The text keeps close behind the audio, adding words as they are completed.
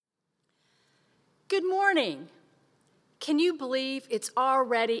Good morning. Can you believe it's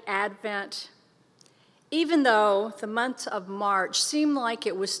already Advent? Even though the month of March seemed like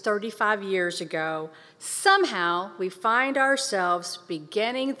it was 35 years ago, somehow we find ourselves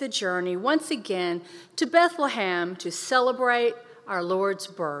beginning the journey once again to Bethlehem to celebrate our Lord's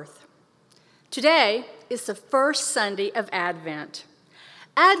birth. Today is the first Sunday of Advent.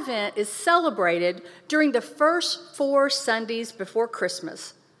 Advent is celebrated during the first 4 Sundays before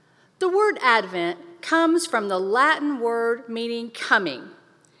Christmas. The word Advent comes from the Latin word meaning coming.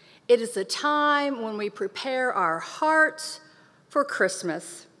 It is a time when we prepare our hearts for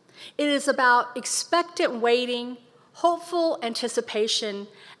Christmas. It is about expectant waiting, hopeful anticipation,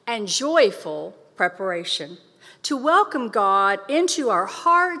 and joyful preparation to welcome God into our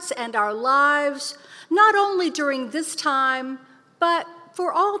hearts and our lives, not only during this time, but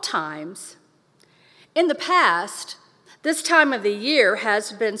for all times. In the past, this time of the year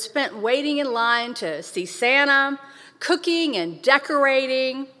has been spent waiting in line to see Santa, cooking and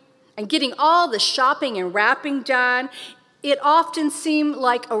decorating, and getting all the shopping and wrapping done. It often seemed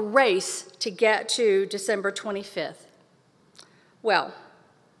like a race to get to December 25th. Well,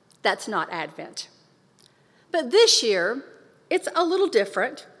 that's not Advent. But this year, it's a little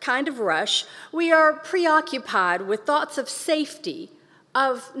different, kind of rush. We are preoccupied with thoughts of safety,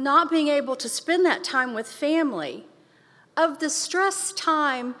 of not being able to spend that time with family, of the stress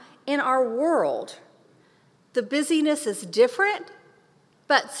time in our world. The busyness is different,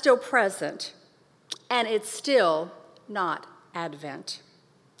 but still present, and it's still not Advent.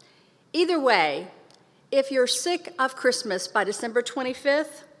 Either way, if you're sick of Christmas by December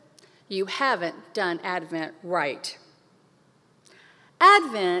 25th, you haven't done Advent right.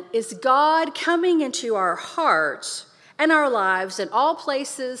 Advent is God coming into our hearts and our lives in all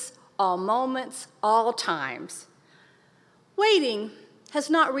places, all moments, all times. Waiting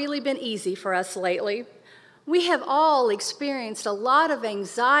has not really been easy for us lately. We have all experienced a lot of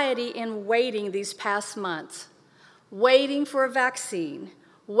anxiety in waiting these past months. Waiting for a vaccine,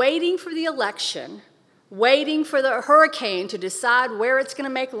 waiting for the election, waiting for the hurricane to decide where it's going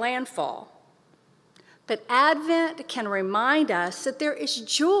to make landfall. But Advent can remind us that there is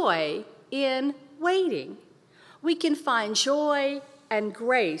joy in waiting. We can find joy and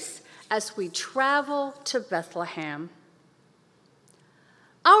grace as we travel to Bethlehem.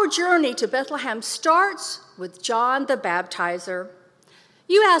 Our journey to Bethlehem starts with John the Baptizer.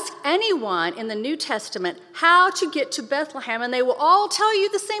 You ask anyone in the New Testament how to get to Bethlehem, and they will all tell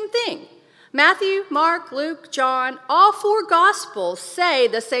you the same thing. Matthew, Mark, Luke, John, all 4 Gospels say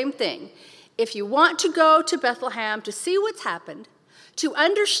the same thing. If you want to go to Bethlehem to see what's happened, to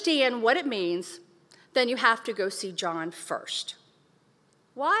understand what it means, then you have to go see John first.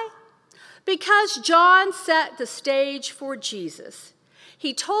 Why? Because John set the stage for Jesus.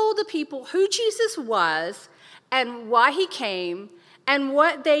 He told the people who Jesus was and why he came and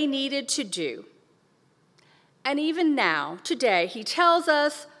what they needed to do. And even now, today, he tells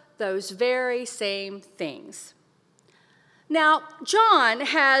us those very same things. Now, John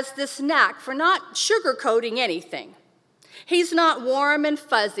has this knack for not sugarcoating anything. He's not warm and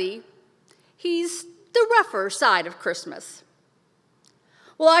fuzzy. He's the rougher side of Christmas.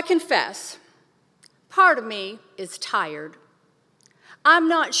 Well, I confess, part of me is tired. I'm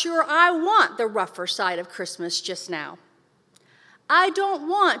not sure I want the rougher side of Christmas just now. I don't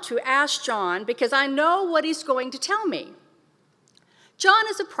want to ask John because I know what he's going to tell me. John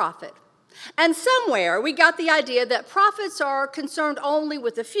is a prophet, and somewhere we got the idea that prophets are concerned only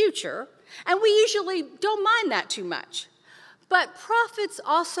with the future, and we usually don't mind that too much. But prophets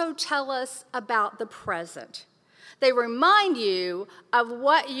also tell us about the present. They remind you of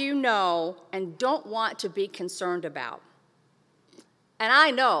what you know and don't want to be concerned about. And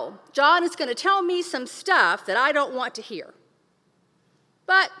I know John is going to tell me some stuff that I don't want to hear.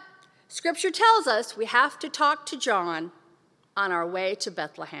 But Scripture tells us we have to talk to John on our way to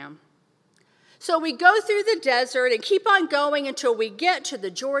Bethlehem. So we go through the desert and keep on going until we get to the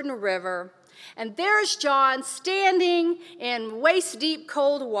Jordan River. And there's John standing in waist-deep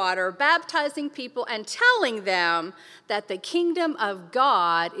cold water, baptizing people and telling them that the kingdom of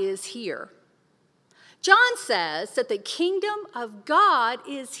God is here. John says that the kingdom of God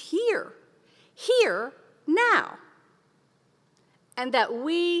is here now, and that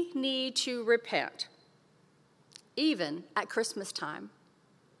we need to repent, even at Christmas time,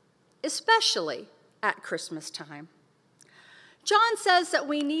 especially at Christmas time. John says that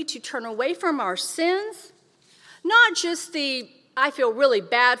we need to turn away from our sins, not just I feel really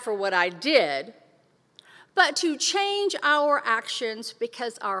bad for what I did, but to change our actions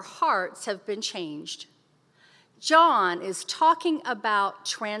because our hearts have been changed. John is talking about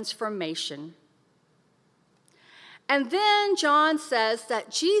transformation. And then John says that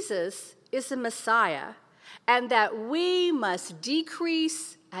Jesus is the Messiah and that we must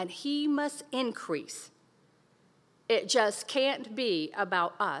decrease and he must increase. It just can't be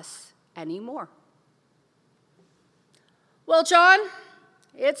about us anymore. Well, John,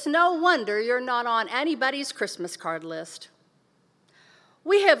 it's no wonder you're not on anybody's Christmas card list.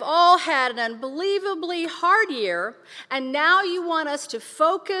 We have all had an unbelievably hard year, and now you want us to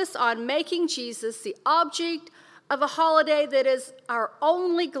focus on making Jesus the object of a holiday that is our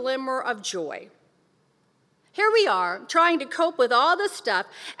only glimmer of joy. Here we are, trying to cope with all this stuff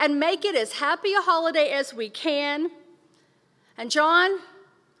and make it as happy a holiday as we can. And John,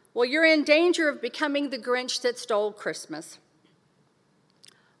 well, you're in danger of becoming the Grinch that stole Christmas.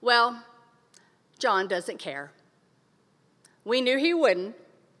 Well, John doesn't care. We knew he wouldn't.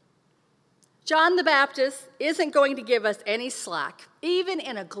 John the Baptist isn't going to give us any slack, even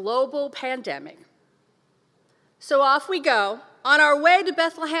in a global pandemic. So off we go, on our way to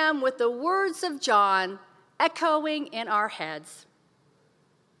Bethlehem with the words of John echoing in our heads.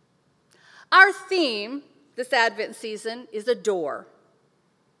 Our theme this Advent season is adore.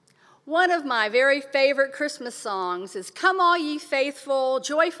 One of my very favorite Christmas songs is "Come All Ye Faithful,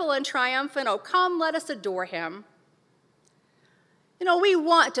 Joyful and Triumphant, Oh Come, Let Us Adore Him." You know, we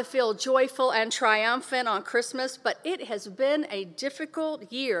want to feel joyful and triumphant on Christmas, but it has been a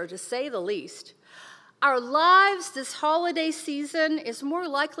difficult year, to say the least. Our lives this holiday season is more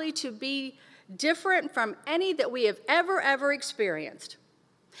likely to be different from any that we have ever experienced.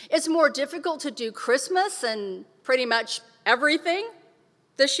 It's more difficult to do Christmas and pretty much everything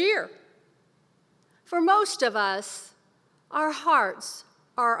this year. For most of us, our hearts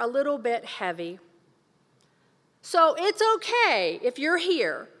are a little bit heavy. So it's okay if you're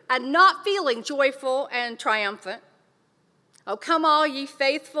here and not feeling joyful and triumphant. Oh, come all ye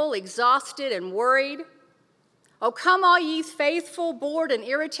faithful, exhausted and worried. Oh, come all ye faithful, bored and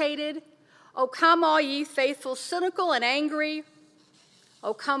irritated. Oh, come all ye faithful, cynical and angry.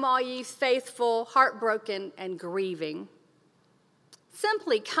 Oh, come all ye faithful, heartbroken and grieving.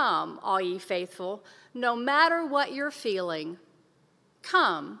 Simply come, all ye faithful, no matter what you're feeling.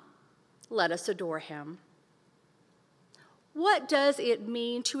 Come, let us adore him. What does it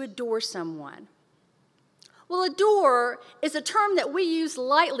mean to adore someone? Well, adore is a term that we use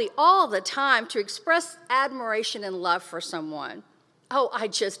lightly all the time to express admiration and love for someone. Oh, I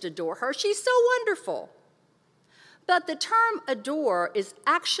just adore her. She's so wonderful. But the term adore is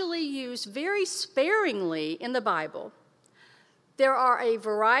actually used very sparingly in the Bible. There are a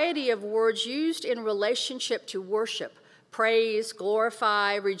variety of words used in relationship to worship: praise,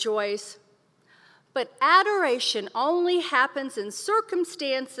 glorify, rejoice. But adoration only happens in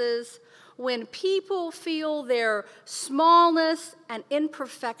circumstances when people feel their smallness and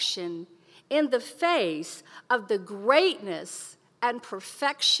imperfection in the face of the greatness and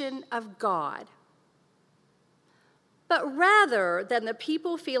perfection of God. But rather than the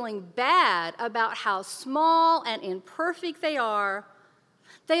people feeling bad about how small and imperfect they are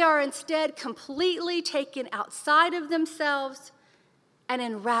instead completely taken outside of themselves and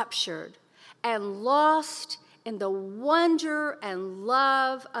enraptured and lost in the wonder and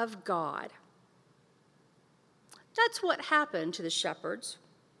love of God. That's what happened to the shepherds.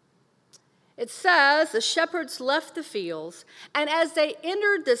 It says the shepherds left the fields, and as they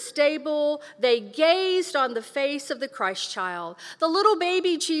entered the stable, they gazed on the face of the Christ child, the little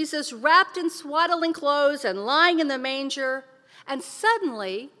baby Jesus wrapped in swaddling clothes and lying in the manger, and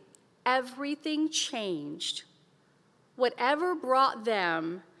suddenly everything changed. Whatever brought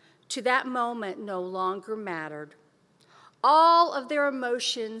them to that moment no longer mattered. All of their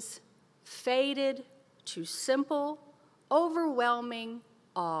emotions faded to simple, overwhelming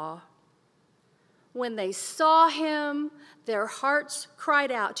awe. When they saw him, their hearts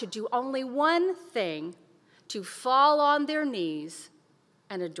cried out to do only one thing: to fall on their knees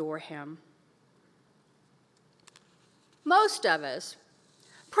and adore him. Most of us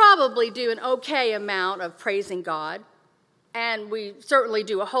probably do an okay amount of praising God, and we certainly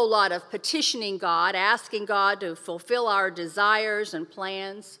do a whole lot of petitioning God, asking God to fulfill our desires and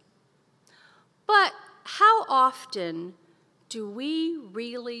plans. But how often do we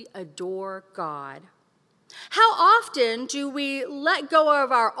really adore God? How often do we let go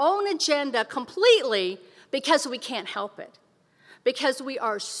of our own agenda completely because we can't help it? Because we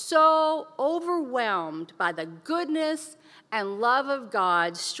are so overwhelmed by the goodness and love of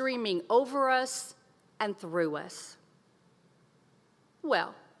God streaming over us and through us?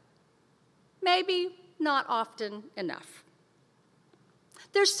 Well, maybe not often enough.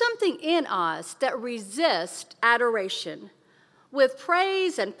 There's something in us that resists adoration. with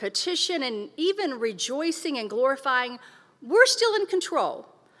praise and petition and even rejoicing and glorifying, we're still in control.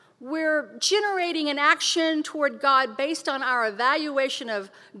 We're generating an action toward God based on our evaluation of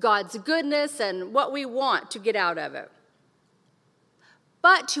God's goodness and what we want to get out of it.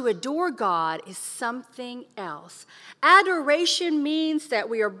 But to adore God is something else. Adoration means that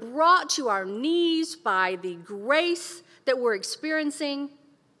we are brought to our knees by the grace that we're experiencing,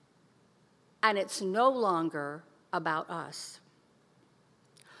 and it's no longer about us.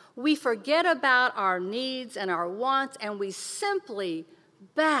 We forget about our needs and our wants, and we simply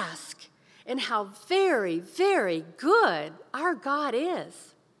bask in how very, very good our God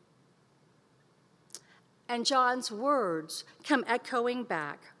is. And John's words come echoing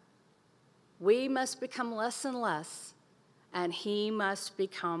back. We must become less and less, and he must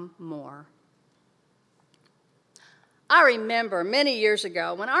become more. I remember many years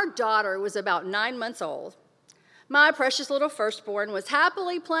ago when our daughter was about 9 months old, my precious little firstborn was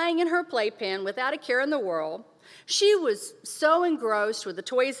happily playing in her playpen without a care in the world. She was so engrossed with the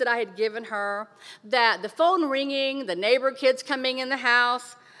toys that I had given her that the phone ringing, the neighbor kids coming in the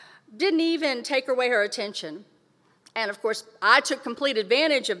house, didn't even take away her attention. And of course, I took complete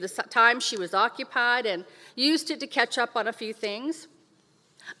advantage of the time she was occupied and used it to catch up on a few things.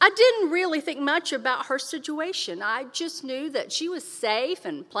 I didn't really think much about her situation. I just knew that she was safe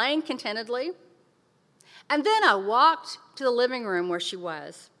and playing contentedly. And then I walked to the living room where she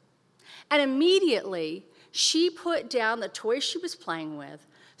was. And immediately, she put down the toy she was playing with,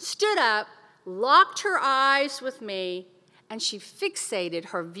 stood up, locked her eyes with me, and she fixated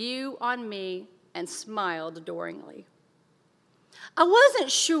her view on me and smiled adoringly. I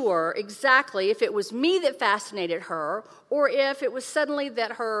wasn't sure exactly if it was me that fascinated her or if it was suddenly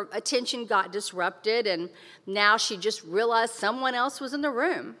that her attention got disrupted and now she just realized someone else was in the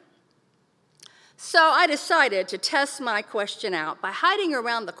room. So I decided to test my question out by hiding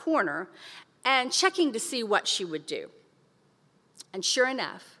around the corner and checking to see what she would do. And sure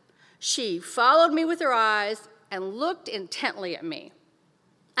enough, she followed me with her eyes and looked intently at me.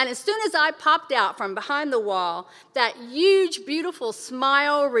 And as soon as I popped out from behind the wall, that huge, beautiful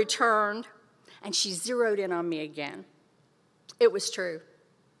smile returned, and she zeroed in on me again. It was true.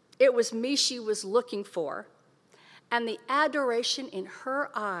 It was me she was looking for. And the adoration in her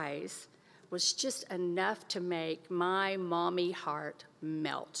eyes was just enough to make my mommy heart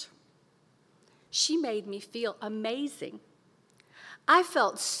melt. She made me feel amazing. I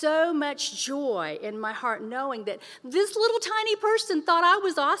felt so much joy in my heart knowing that this little tiny person thought I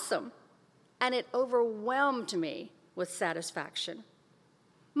was awesome, and it overwhelmed me with satisfaction.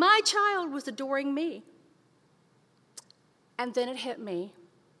 My child was adoring me. And then it hit me.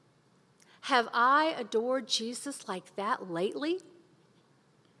 Have I adored Jesus like that lately?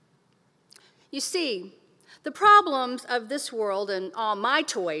 You see, the problems of this world and all my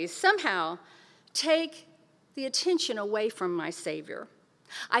toys somehow take the attention away from my Savior.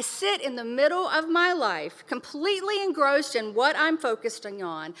 I sit in the middle of my life, completely engrossed in what I'm focusing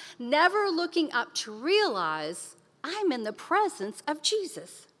on, never looking up to realize I'm in the presence of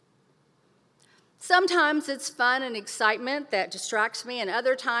Jesus. Sometimes it's fun and excitement that distracts me, and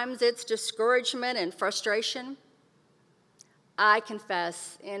other times it's discouragement and frustration. I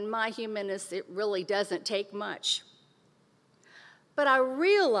confess, in my humanness, it really doesn't take much. But I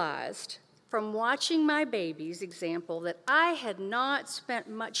realized from watching my baby's example that I had not spent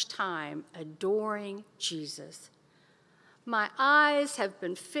much time adoring Jesus. My eyes have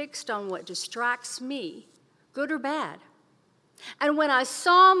been fixed on what distracts me, good or bad. And when I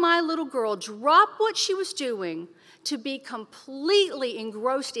saw my little girl drop what she was doing to be completely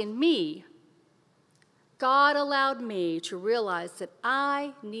engrossed in me, God allowed me to realize that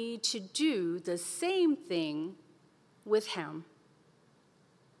I need to do the same thing with him.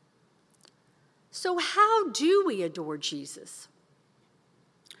 So how do we adore Jesus?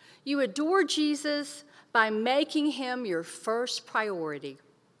 You adore Jesus by making him your first priority.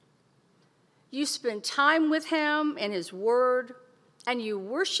 You spend time with him in his word, and you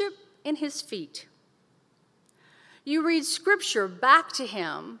worship in his feet. You read scripture back to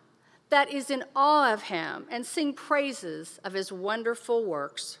him that is in awe of him and sing praises of his wonderful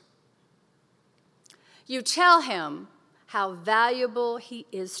works. You tell him how valuable he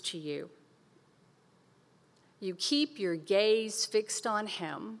is to you. You keep your gaze fixed on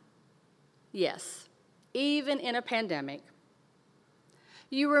him. Yes, even in a pandemic.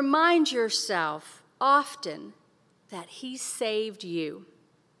 You remind yourself often that he saved you.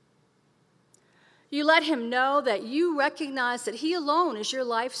 You let him know that you recognize that he alone is your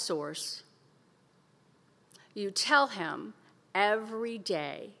life source. You tell him every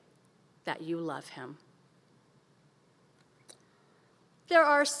day that you love him. There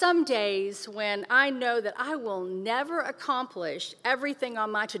are some days when I know that I will never accomplish everything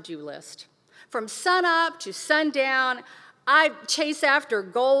on my to-do list. From sunup to sundown, I chase after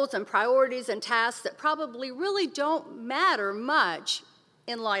goals and priorities and tasks that probably really don't matter much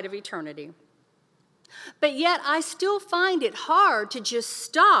in light of eternity. But yet I still find it hard to just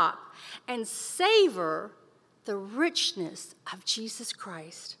stop and savor the richness of Jesus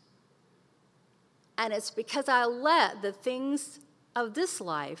Christ. And it's because I let the things of this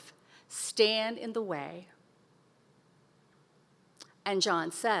life stand in the way. And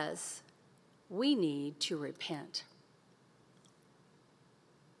John says, we need to repent.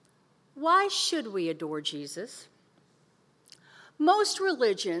 Why should we adore Jesus? Most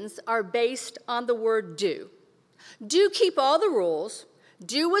religions are based on the word do. Do keep all the rules,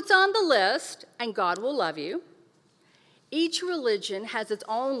 do what's on the list, and God will love you. Each religion has its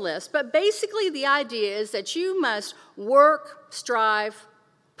own list, but basically the idea is that you must work, strive,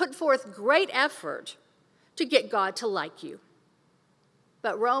 put forth great effort to get God to like you.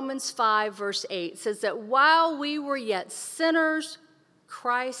 But Romans 5, verse 8 says that while we were yet sinners,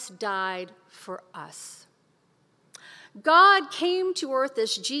 Christ died for us. God came to earth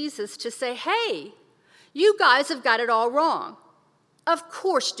as Jesus to say, hey, you guys have got it all wrong. Of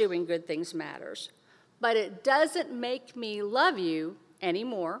course doing good things matters, but it doesn't make me love you any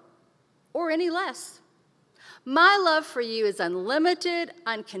more or any less. My love for you is unlimited,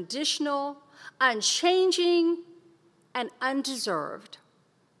 unconditional, unchanging, and undeserved.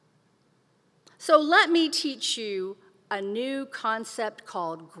 So let me teach you a new concept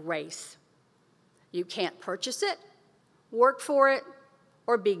called grace. You can't purchase it, work for it,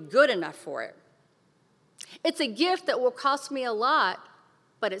 or be good enough for it. It's a gift that will cost me a lot,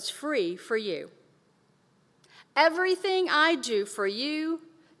 but it's free for you. Everything I do for you,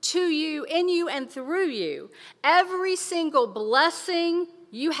 to you, in you, and through you, every single blessing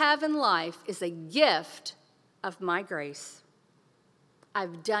you have in life is a gift of my grace.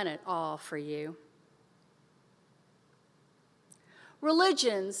 I've done it all for you.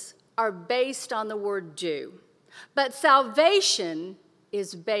 Religions are based on the word do, but salvation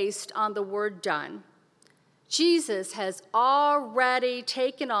is based on the word done. Jesus has already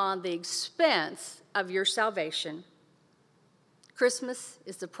taken on the expense of your salvation. Christmas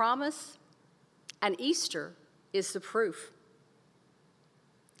is the promise, and Easter is the proof.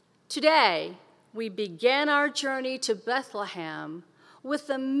 Today, we begin our journey to Bethlehem with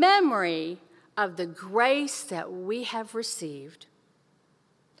the memory of the grace that we have received.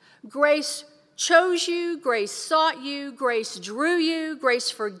 Grace chose you, grace sought you, grace drew you,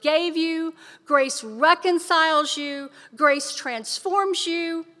 grace forgave you, grace reconciles you, grace transforms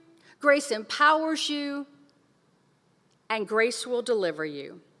you, grace empowers you, and grace will deliver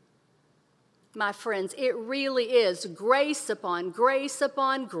you. My friends, it really is grace upon grace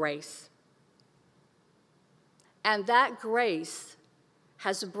upon grace. And that grace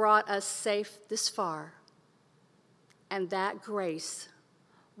has brought us safe this far. And that grace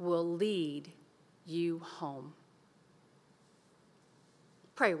will lead you home.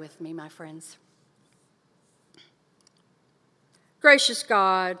 Pray with me, my friends. Gracious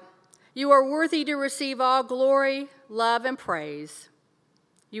God, you are worthy to receive all glory, love, and praise.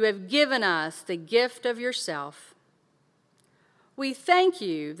 You have given us the gift of yourself. We thank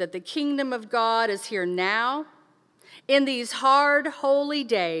you that the kingdom of God is here now, in these hard, holy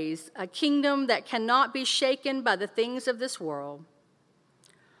days, a kingdom that cannot be shaken by the things of this world.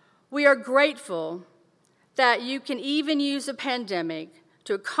 We are grateful that you can even use a pandemic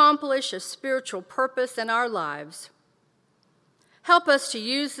to accomplish a spiritual purpose in our lives. Help us to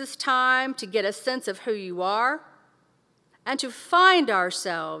use this time to get a sense of who you are and to find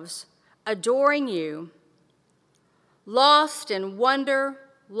ourselves adoring you, lost in wonder,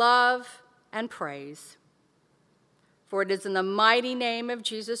 love, and praise. For it is in the mighty name of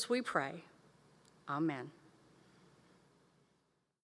Jesus we pray. Amen.